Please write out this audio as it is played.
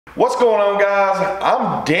What's going on, guys?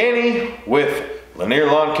 I'm Danny with Lanier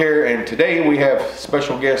Lawn Care, and today we have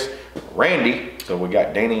special guest Randy. So we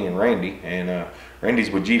got Danny and Randy, and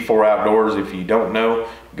Randy's with G4 Outdoors. If you don't know,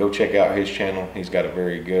 go check out his channel. He's got a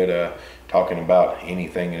very good talking about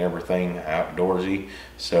anything and everything outdoorsy.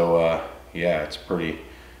 So yeah, it's pretty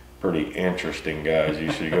interesting, guys.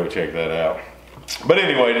 You should go check that out. But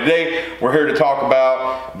anyway, today we're here to talk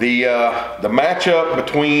about the matchup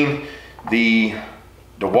between the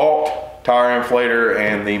DeWalt tire inflator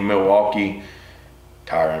and the Milwaukee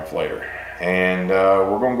tire inflator, and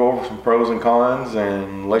we're going to go over some pros and cons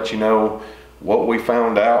and let you know what we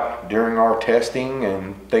found out during our testing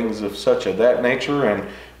and things of such of that nature, and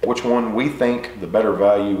which one we think the better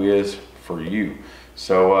value is for you.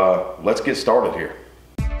 So let's get started here.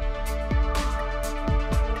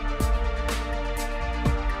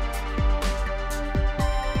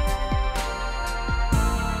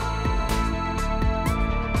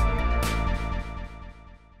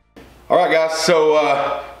 All right, guys, so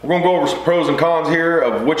we're gonna go over some pros and cons here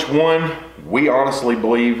of which one we honestly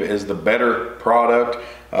believe is the better product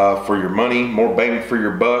for your money, more bang for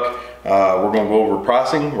your buck. We're gonna go over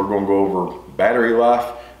pricing, we're gonna go over battery life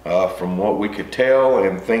from what we could tell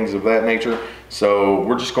and things of that nature. So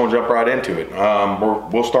we're just gonna jump right into it.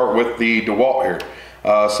 We'll start with the DeWalt here.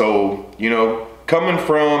 So, you know, coming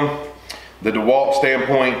from the DeWalt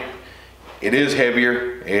standpoint, it is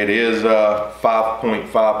heavier. It is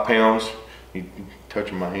 5.5 pounds. You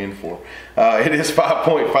touching my hand for? It is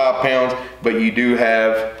 5.5 pounds, but you do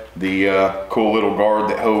have the cool little guard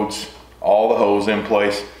that holds all the hose in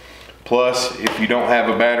place. Plus, if you don't have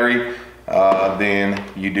a battery, then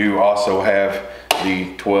you do also have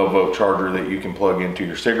the 12-volt charger that you can plug into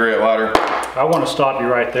your cigarette lighter. I want to stop you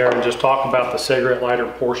right there and just talk about the cigarette lighter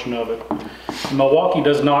portion of it. Milwaukee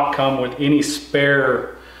does not come with any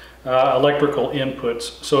spare electrical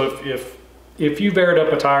inputs. So if you've aired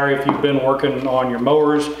up a tire, if you've been working on your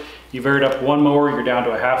mowers, you've aired up one mower, you're down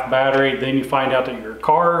to a half battery, then you find out that your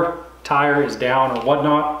car tire is down or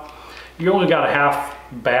whatnot, you only got a half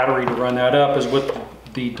battery to run that up. As with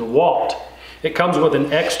the DeWalt, it comes with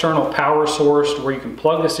an external power source where you can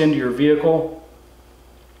plug this into your vehicle.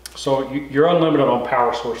 So you're unlimited on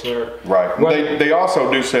power source there. Right. They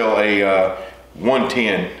also do sell a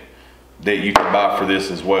 110 that you can buy for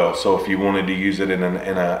this as well. So if you wanted to use it in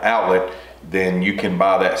an outlet, then you can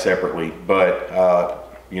buy that separately. But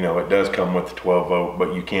you know, it does come with the 12 volt,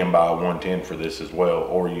 but you can buy a 110 for this as well,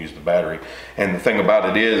 or use the battery. And the thing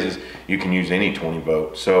about it is you can use any 20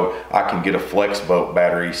 volt. So I can get a flex volt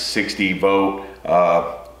battery, 60 volt,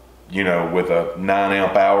 you know, with a 9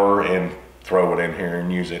 amp hour and throw it in here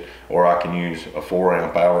and use it, or I can use a 4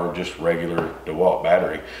 amp hour just regular DeWalt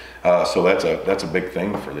battery. So that's a big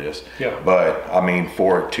thing for this. Yeah. But I mean,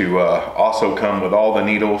 for it to also come with all the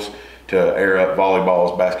needles to air up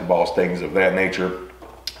volleyballs, basketballs, things of that nature.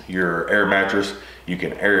 Your air mattress, you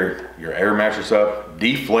can air your air mattress up,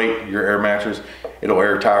 deflate your air mattress. It'll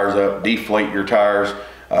air tires up, deflate your tires.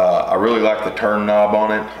 I really like the turn knob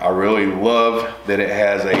on it. I really love that it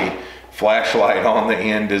has a flashlight on the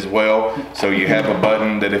end as well. So you have a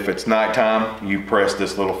button that if it's nighttime, you press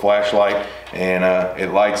this little flashlight and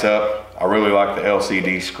it lights up. I really like the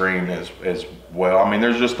LCD screen as well. I mean,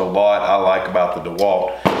 there's just a lot I like about the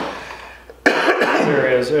DeWalt. There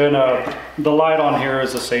is, and the light on here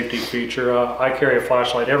is a safety feature. I carry a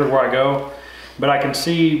flashlight everywhere I go, but I can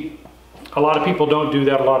see a lot of people don't do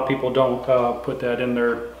that. A lot of people don't put that in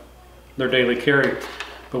their daily carry.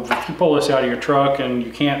 But if you pull this out of your truck and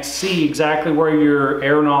you can't see exactly where your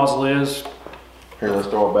air nozzle is. Here, let's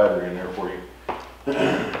throw a battery in there for you.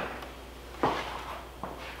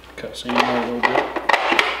 Cut seam there a little bit.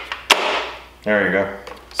 There you go.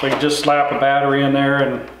 So you just slap a battery in there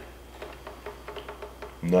and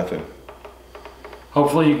nothing.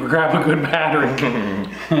 Hopefully you can grab a good battery.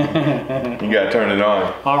 You gotta turn it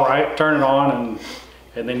on. All right, turn it on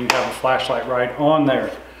and then you have a flashlight right on there.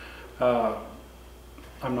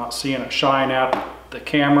 I'm not seeing it shine at the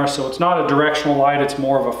camera, so it's not a directional light, it's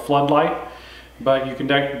more of a floodlight. But you can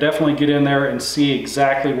definitely get in there and see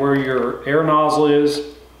exactly where your air nozzle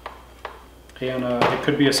is. And it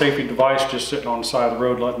could be a safety device just sitting on the side of the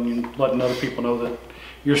road letting other people know that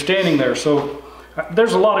you're standing there. So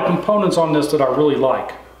there's a lot of components on this that I really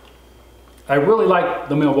like. I really like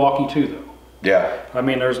the Milwaukee too, though. Yeah. I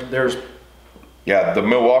mean, there's yeah, the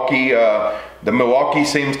Milwaukee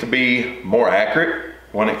seems to be more accurate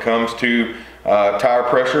when it comes to tire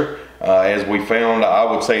pressure. As we found, I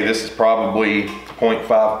would say this is probably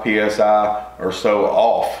 0.5 psi or so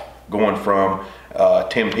off, going from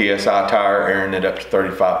 10 PSI tire, airing it up to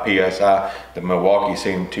 35 PSI. The Milwaukee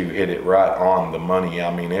seemed to hit it right on the money.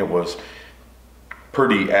 I mean, it was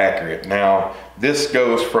pretty accurate. Now, this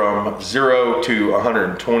goes from 0 to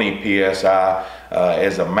 120 PSI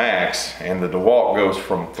as a max, and the DeWalt goes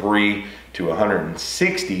from 3 to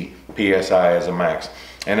 160 PSI as a max.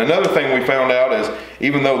 And another thing we found out is,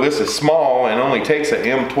 even though this is small and only takes an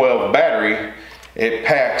M12 battery, it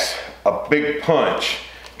packs a big punch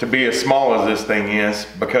to be as small as this thing is,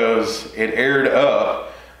 because it aired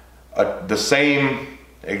up the same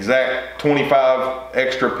exact 25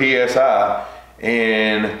 extra PSI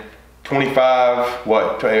in 25,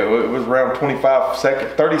 what, it was around 25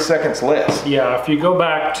 seconds, 30 seconds less. Yeah, if you go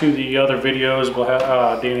back to the other videos, we'll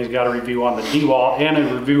have, Danny's got a review on the DeWalt and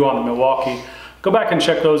a review on the Milwaukee. Go back and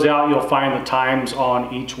check those out. You'll find the times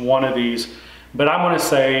on each one of these. But I'm gonna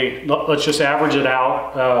say, let's just average it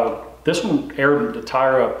out. This one aired the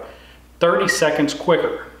tire up 30 seconds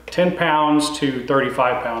quicker, 10 pounds to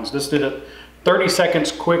 35 pounds. This did it 30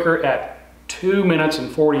 seconds quicker at 2 minutes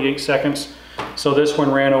and 48 seconds. So this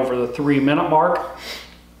one ran over the 3-minute mark.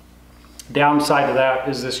 Downside to that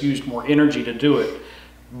is this used more energy to do it,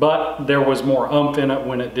 but there was more oomph in it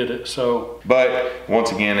when it did it. So, but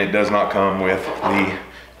once again, it does not come with the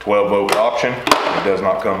 12 volt option. It does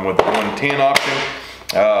not come with the 110 option.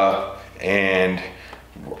 And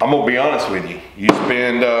I'm gonna be honest with you. You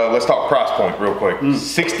spend, let's talk price point real quick.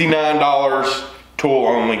 $69 tool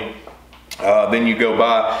only. Then you go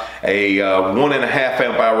buy a 1.5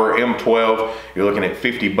 amp hour M12, you're looking at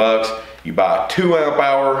 50 bucks. You buy a 2 amp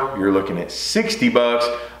hour, you're looking at 60 bucks.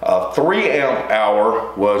 A 3 amp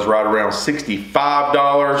hour was right around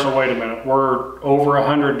 $65. So wait a minute, we're over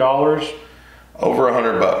 $100? Over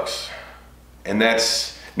 100 bucks. And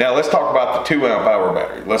that's, now let's talk about the 2 amp hour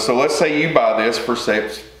battery. So let's say you buy this for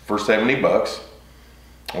 70 bucks.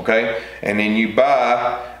 Okay, and then you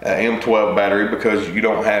buy an M12 battery because you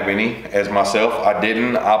don't have any, as myself. I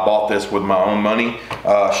didn't. I bought this with my own money,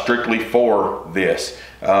 strictly for this.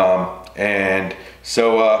 And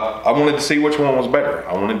so I wanted to see which one was better.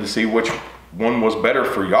 I wanted to see which one was better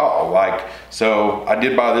for y'all. Like, so I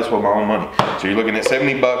did buy this with my own money. So you're looking at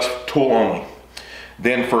 70 bucks, tool only.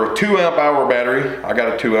 Then for a 2 amp hour battery, I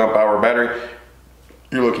got a 2 amp hour battery.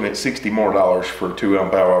 You're looking at $60 more for a 2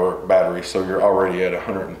 amp hour battery, so you're already at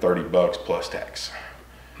 130 bucks plus tax.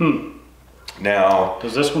 Now,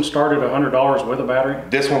 does this one start at $100 with a battery?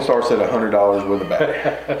 This one starts at $100 with a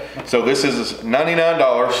battery. So this is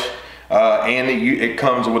 $99, and it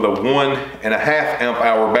comes with a 1.5 amp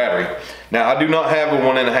hour battery. Now, I do not have a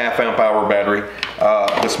 1.5 amp hour battery.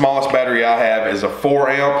 The smallest battery I have is a 4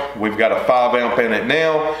 amp. We've got a 5 amp in it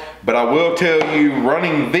now, but I will tell you,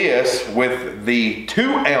 running this with the 2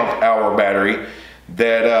 amp hour battery,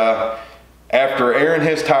 that after airing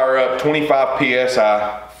his tire up 25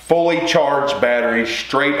 PSI, fully charged battery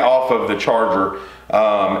straight off of the charger.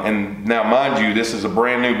 And now mind you, this is a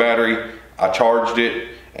brand new battery. I charged it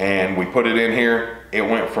and we put it in here. It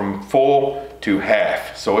went from full to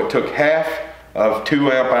half. So it took half of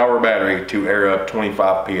 2 amp hour battery to air up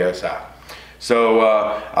 25 PSI. So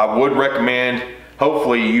I would recommend,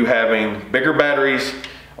 hopefully, you having bigger batteries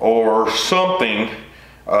or something,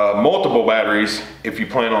 multiple batteries, if you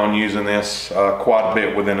plan on using this quite a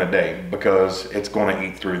bit within a day, because it's going to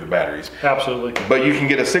eat through the batteries. Absolutely. But you can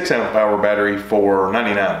get a 6 amp hour battery for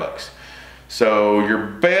 99 bucks. So your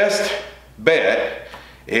best bet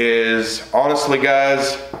is, honestly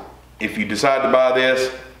guys, if you decide to buy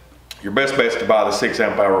this, your best bet is to buy the 6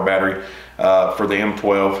 amp hour battery for the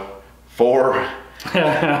M12 for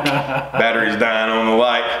batteries dying on the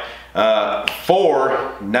light for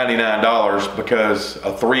 $99, because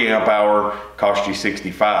a 3 amp hour costs you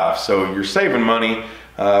 $65. So you're saving money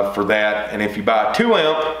for that. And if you buy a 2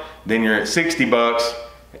 amp, then you're at 60 bucks.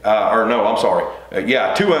 Or no, I'm sorry.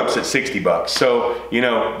 Yeah, 2 amps at 60 bucks. So, you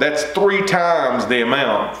know, that's 3 times the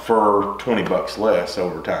amount for 20 bucks less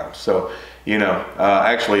over time. So, you know,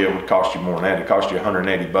 actually it would cost you more than that. It cost you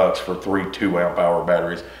 180 bucks for 3 2 amp hour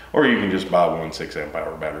batteries, or you can just buy one 6 amp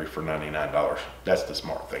hour battery for $99. That's the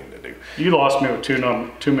smart thing to do. You lost me with too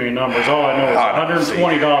many numbers. All I know is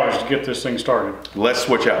 $120 to get this thing started. Let's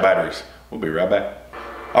switch out batteries. We'll be right back.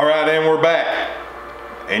 All right, and we're back.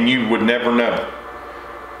 And you would never know,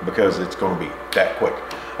 because it's going to be that quick.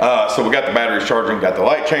 So we got the batteries charging, got the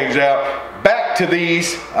light changed out. Back to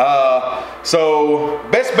these. So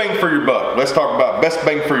best bang for your buck. Let's talk about best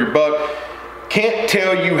bang for your buck. Can't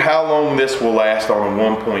tell you how long this will last on a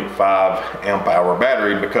 1.5 amp hour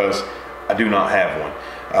battery, because I do not have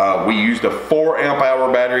one. We used a 4 amp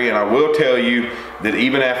hour battery, and I will tell you that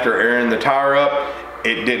even after airing the tire up,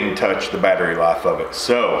 it didn't touch the battery life of it.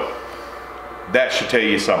 So that should tell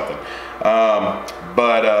you something.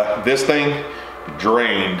 This thing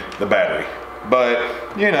drained the battery.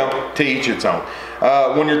 But, you know, to each its own.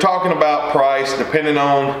 When you're talking about price, depending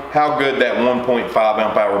on how good that 1.5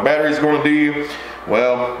 amp hour battery is going to do you,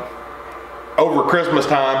 well, over Christmas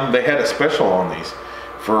time, they had a special on these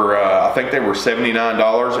for, I think they were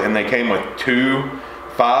 $79, and they came with 2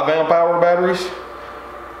 5 amp hour batteries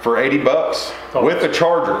for 80 bucks with a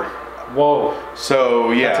charger. Whoa.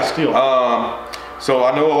 So, yeah. That's a steal. So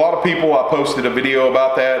I know a lot of people, I posted a video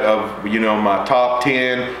about that of, you know, my top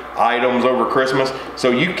 10 items over Christmas.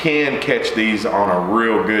 So you can catch these on a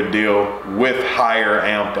real good deal with higher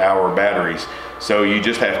amped hour batteries. So you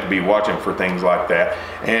just have to be watching for things like that.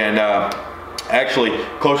 And actually,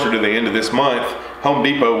 closer to the end of this month, Home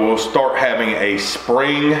Depot will start having a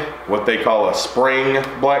spring, what they call a spring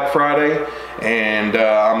Black Friday. And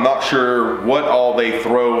I'm not sure what all they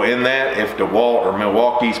throw in that, if DeWalt or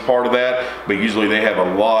Milwaukee's part of that, but usually they have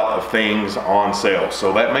a lot of things on sale.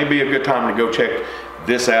 So that may be a good time to go check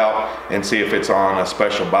this out and see if it's on a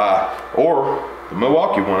special buy, or the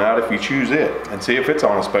Milwaukee one out if you choose it, and see if it's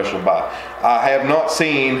on a special buy. I have not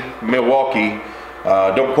seen Milwaukee.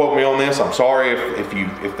 Don't quote me on this. I'm sorry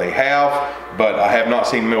if they have, but I have not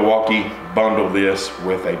seen Milwaukee bundle this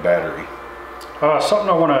with a battery. Something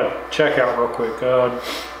I want to check out real quick. Why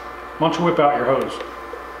don't you whip out your hose?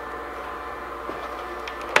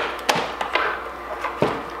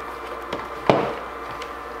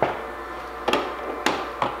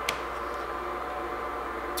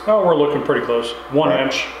 Oh, we're looking pretty close. 1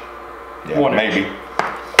 inch. Yeah, 1 maybe. inch.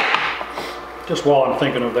 Just while I'm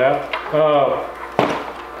thinking of that.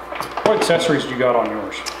 What accessories do you got on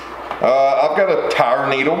yours? I've got a tire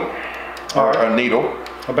needle, or a needle.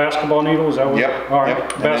 A basketball needle, is that what? Yep. All right.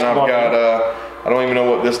 Yep. And then I've got, I don't even know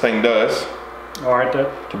what this thing does. All right,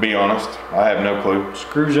 that. To be honest, I have no clue.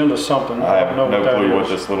 Screws into something. I have no clue what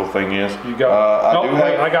this little thing is. You got?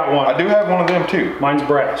 I got one. I do have one of them too. Mine's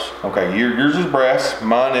brass. Okay, yours is brass.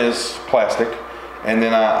 Mine is plastic, and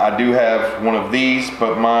then I do have one of these,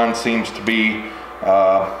 but mine seems to be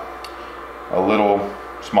a little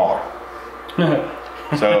smaller.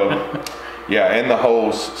 So. Yeah, and the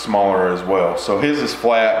hole's smaller as well. So his is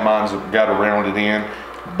flat, mine's got a rounded end.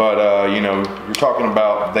 But you know, you're talking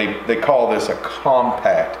about, they call this a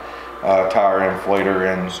compact tire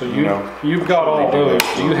inflator, and so you've got all those.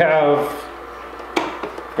 Do you have?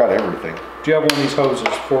 Got everything. Do you have one of these hoses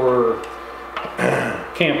for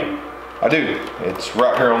camping? I do. It's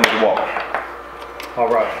right here on the DeWalt. All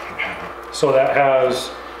right. So that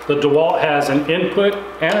has, the DeWalt has an input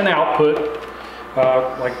and an output,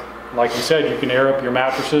 like you said, you can air up your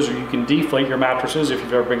mattresses, or you can deflate your mattresses if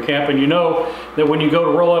you've ever been camping. You know that when you go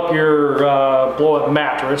to roll up your blow-up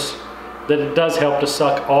mattress, that it does help to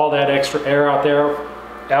suck all that extra air out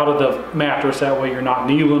of the mattress. That way you're not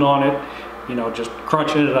kneeling on it, you know, just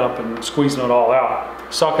crunching it up and squeezing it all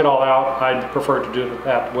out. Suck it all out. I'd prefer to do it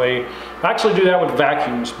that way. I actually do that with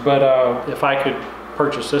vacuums, but if I could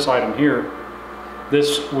purchase this item here,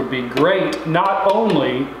 this would be great, not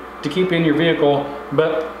only to keep in your vehicle,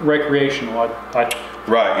 but recreational.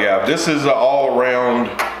 Right, yeah. This is an all-around,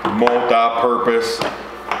 multi-purpose,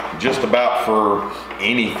 just about for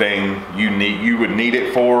anything you would need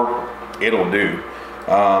it for, it'll do.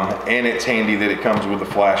 And it's handy that it comes with a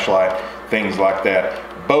flashlight, things like that.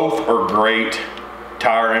 Both are great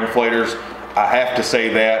tire inflators. I have to say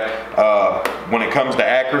that when it comes to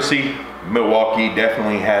accuracy, Milwaukee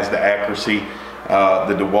definitely has the accuracy.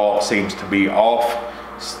 The DeWalt seems to be off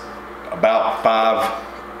about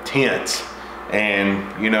 5/10,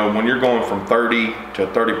 and you know, when you're going from 30 to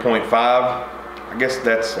 30.5, I guess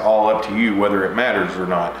that's all up to you whether it matters or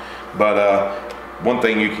not. But one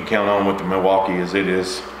thing you can count on with the Milwaukee is it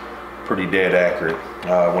is pretty dead accurate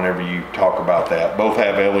whenever you talk about that. Both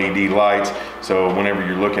have LED lights, so whenever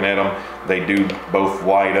you're looking at them, they do both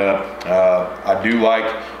light up. I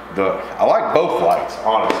like both lights,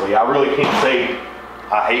 honestly. I really can't say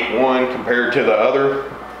I hate one compared to the other.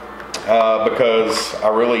 Because I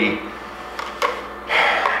really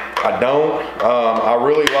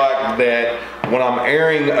like that when I'm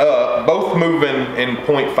airing up, both moving in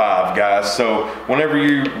 0.5, guys. So whenever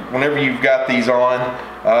you've got these on,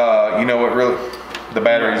 you know, the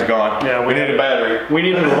battery's gone. Yeah, we need a battery. We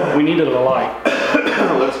needed a light.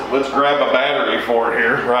 let's grab a battery for it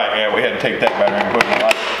here. Right, yeah, we had to take that battery and put it in the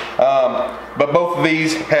light. But both of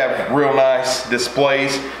these have real nice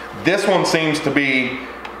displays. This one seems to be,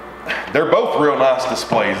 they're both real nice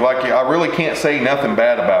displays. Like, I really can't say nothing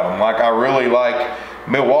bad about them. Like, I really like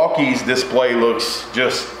Milwaukee's display. Looks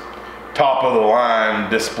just top of the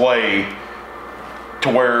line display, to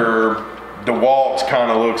where DeWalt's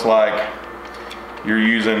kind of looks like, you're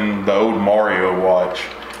using the old Mario watch.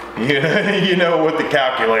 You know, with the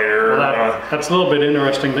calculator. Well, that's a little bit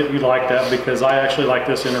interesting that you like that, because I actually like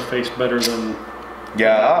this interface better than.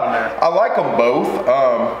 Yeah, I like them both.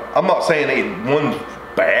 I'm not saying one's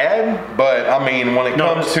bad, but I mean, when it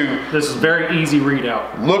comes to this is very easy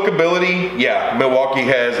readout. Lookability, yeah, Milwaukee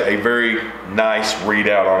has a very nice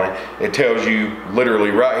readout on it. It tells you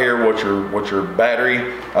literally right here what your battery.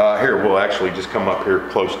 Here, we'll actually just come up here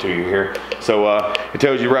close to you here. So it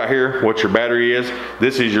tells you right here what your battery is.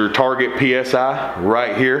 This is your target PSI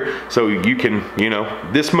right here. So you can, you know,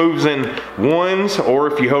 this moves in ones,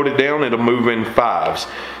 or if you hold it down, it'll move in fives.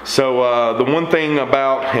 So the one thing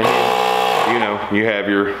about, and you know, you have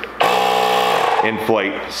your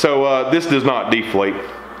inflate. So this does not deflate,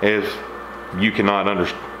 as you cannot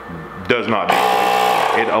understand. Does not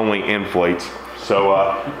deflate. It only inflates. So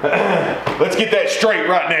let's get that straight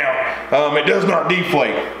right now. It does not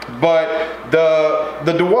deflate. But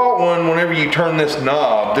the DeWalt one, whenever you turn this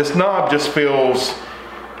knob just feels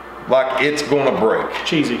like it's gonna break.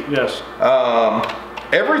 Cheesy, yes.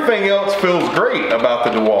 Everything else feels great about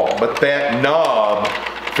the DeWalt, but that knob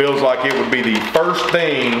feels like it would be the first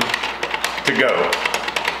thing to go.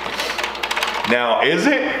 Now, is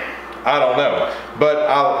it? I don't know.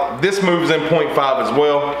 But this moves in 0.5 as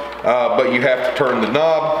well, but you have to turn the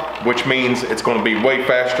knob, which means it's going to be way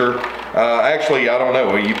faster. Actually, I don't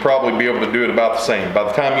know. You'd probably be able to do it about the same. By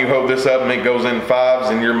the time you hold this up and it goes in fives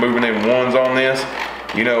and you're moving in ones on this,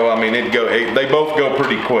 you know, I mean, they both go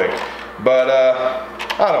pretty quick. But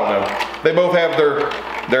I don't know. They both have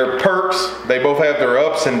their perks. They both have their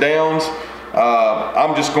ups and downs.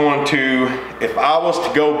 I'm just going to, if I was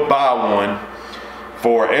to go buy one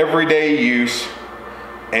for everyday use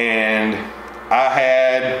and I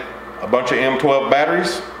had a bunch of M12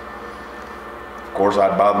 batteries, of course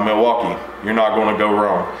I'd buy the Milwaukee. You're not going to go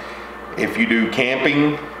wrong. If you do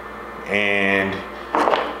camping and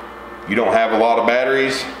you don't have a lot of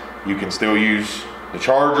batteries, you can still use the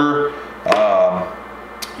charger.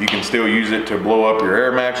 You can still use it to blow up your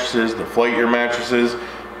air mattresses, deflate your mattresses,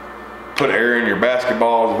 put air in your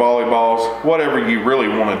basketballs, volleyballs, whatever you really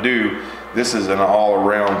want to do. This is an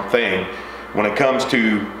all-around thing. When it comes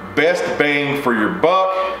to best bang for your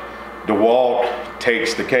buck, DeWalt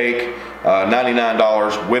takes the cake.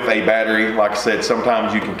 $99 with a battery. Like I said,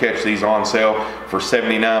 sometimes you can catch these on sale for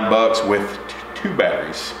 79 bucks with 2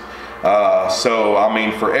 batteries. So I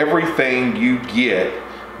mean, for everything you get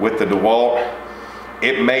with the DeWalt,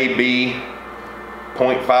 it may be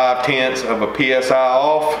 0.5 tenths of a PSI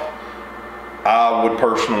off. I would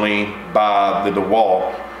personally buy the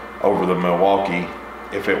DeWalt over the Milwaukee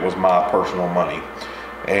if it was my personal money.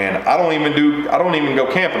 And I don't even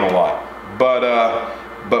go camping a lot,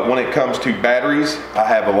 but when it comes to batteries, I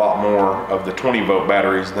have a lot more of the 20-volt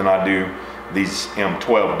batteries than I do these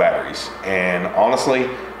M12 batteries. And honestly,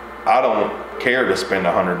 I don't care to spend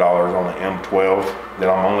 $100 on an M12 that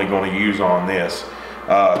I'm only going to use on this,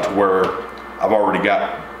 to where I've already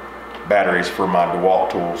got batteries for my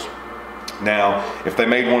DeWalt tools. Now, if they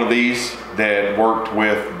made one of these that worked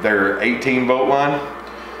with their 18-volt line,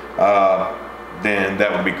 then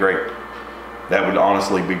that would be great. That would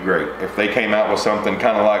honestly be great. If they came out with something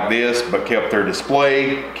kind of like this, but kept their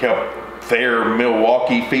display, kept their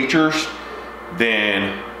Milwaukee features,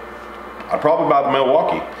 then I'd probably buy the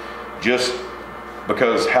Milwaukee, just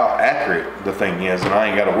because how accurate the thing is, and I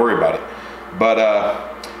ain't got to worry about it. But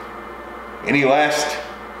any last?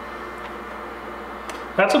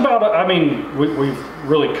 That's about it. I mean, we've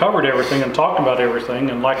really covered everything and talked about everything.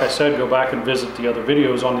 And like I said, go back and visit the other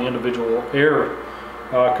videos on the individual air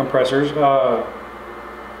compressors. No,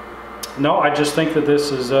 I just think that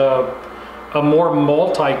this is a more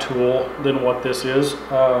multi-tool than what this is.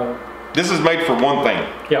 This is made for one thing.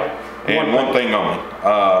 Yeah. And one thing only.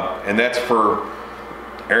 And that's for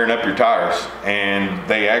airing up your tires. And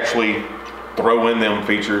they actually throw in them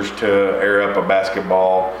features to air up a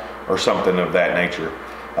basketball or something of that nature.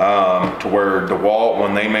 To where DeWalt,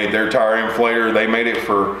 when they made their tire inflator, they made it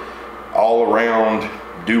for all around,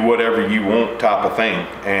 do whatever you want type of thing.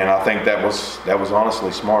 And I think that was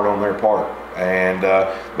honestly smart on their part. And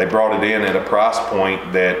they brought it in at a price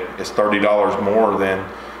point that is $30 more than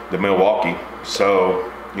the Milwaukee.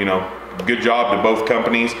 So, you know, good job to both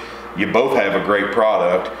companies. You both have a great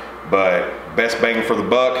product, but best bang for the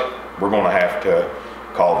buck, we're going to have to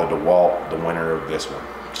call the DeWalt the winner of this one.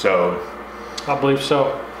 So I believe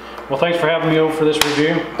so. Well, thanks for having me over for this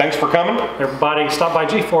review. Thanks for coming. Everybody, stop by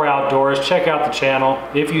G4 Outdoors, check out the channel.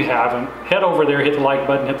 If you haven't, head over there, hit the like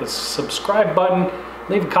button, hit the subscribe button,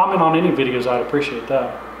 leave a comment on any videos. I'd appreciate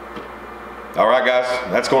that. All right, guys,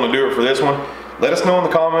 that's going to do it for this one. Let us know in the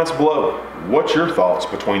comments below, what's your thoughts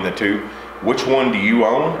between the two? Which one do you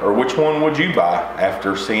own, or which one would you buy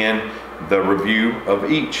after seeing the review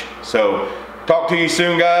of each? So talk to you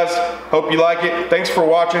soon, guys. Hope you like it. Thanks for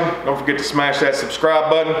watching. Don't forget to smash that subscribe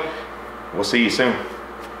button. We'll see you soon.